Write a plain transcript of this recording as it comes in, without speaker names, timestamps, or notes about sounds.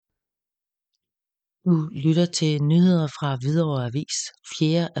Du lytter til Nyheder fra Hvidovre Avis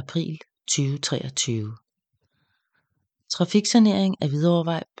 4. april 2023. Trafiksanering af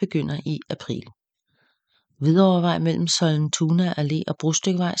Hvidovrevej begynder i april. Hvidovrevej mellem Sollentuna Allé og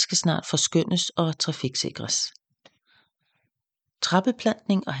Brostykkevej skal snart forskønnes og trafiksikres.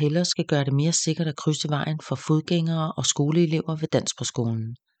 Trappeplantning og heller skal gøre det mere sikkert at krydse vejen for fodgængere og skoleelever ved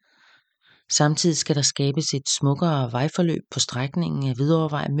Danskerskolen. Samtidig skal der skabes et smukkere vejforløb på strækningen af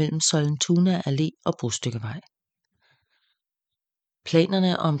Hvidovrevej mellem Sollentuna Allé og Brostykkevej.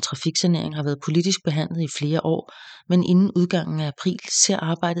 Planerne om trafiksanering har været politisk behandlet i flere år, men inden udgangen af april ser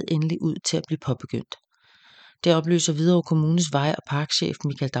arbejdet endelig ud til at blive påbegyndt. Det oplyser Hvidovre Kommunes vej- og parkchef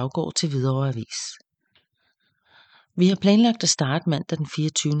Michael Daugaard til Hvidovre Avis. Vi har planlagt at starte mandag den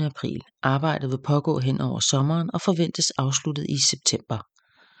 24. april. Arbejdet vil pågå hen over sommeren og forventes afsluttet i september.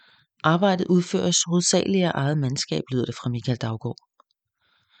 Arbejdet udføres hovedsageligt af eget mandskab, lyder det fra Michael Daugaard.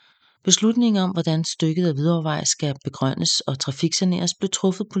 Beslutningen om, hvordan stykket af Hvidovrevej skal begrønnes og trafiksaneres, blev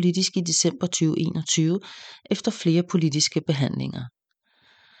truffet politisk i december 2021 efter flere politiske behandlinger.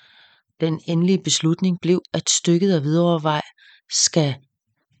 Den endelige beslutning blev, at stykket af Hvidovrevej skal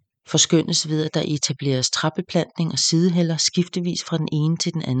forskønnes ved, at der etableres trappeplantning og sideheller skiftevis fra den ene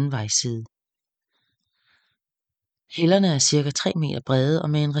til den anden vejside. Hællerne er ca. 3 meter brede og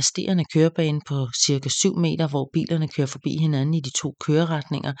med en resterende kørebane på ca. 7 meter, hvor bilerne kører forbi hinanden i de to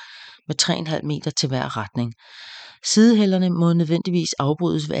køreretninger med 3,5 meter til hver retning. Sidehællerne må nødvendigvis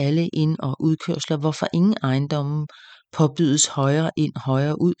afbrydes ved alle ind- og udkørsler, hvorfor ingen ejendomme påbydes højre ind,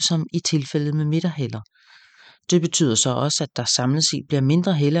 højre ud, som i tilfældet med midterhælder. Det betyder så også, at der samlet set bliver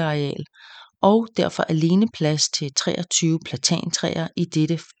mindre hældeareal, og derfor alene plads til 23 platantræer i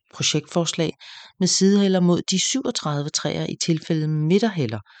dette projektforslag med sidehælder mod de 37 træer i tilfældet med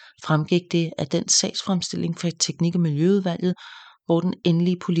midterhælder, fremgik det af den sagsfremstilling fra Teknik- og Miljøudvalget, hvor den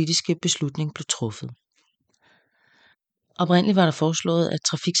endelige politiske beslutning blev truffet. Oprindeligt var der foreslået, at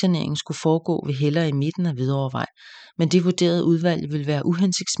trafiksaneringen skulle foregå ved heller i midten af Hvidovrevej, men det vurderede udvalget ville være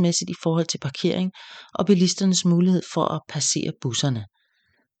uhensigtsmæssigt i forhold til parkering og bilisternes mulighed for at passere busserne.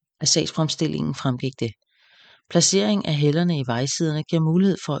 Af sagsfremstillingen fremgik det. Placering af hællerne i vejsiderne giver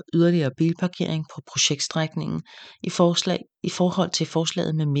mulighed for yderligere bilparkering på projektstrækningen i forhold til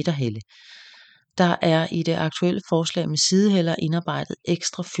forslaget med midterhælde. Der er i det aktuelle forslag med sidehælder indarbejdet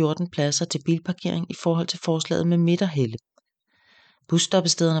ekstra 14 pladser til bilparkering i forhold til forslaget med midterhælde.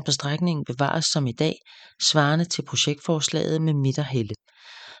 Busstoppestederne på strækningen bevares som i dag, svarende til projektforslaget med midterhælde.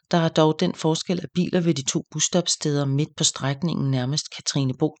 Der er dog den forskel, at biler ved de to busstoppesteder midt på strækningen nærmest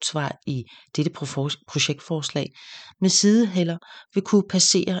Katrinebogtsvej i dette projektforslag med sidehælder vil kunne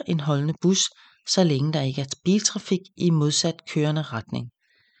passere en holdende bus, så længe der ikke er biltrafik i modsat kørende retning.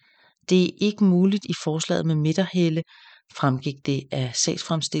 Det er ikke muligt i forslaget med midterhælde, fremgik det af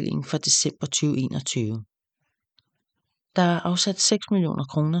sagsfremstillingen fra december 2021. Der er afsat 6 millioner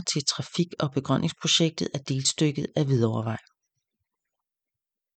kroner til trafik- og begrønningsprojektet af delstykket af Hvidovrevej.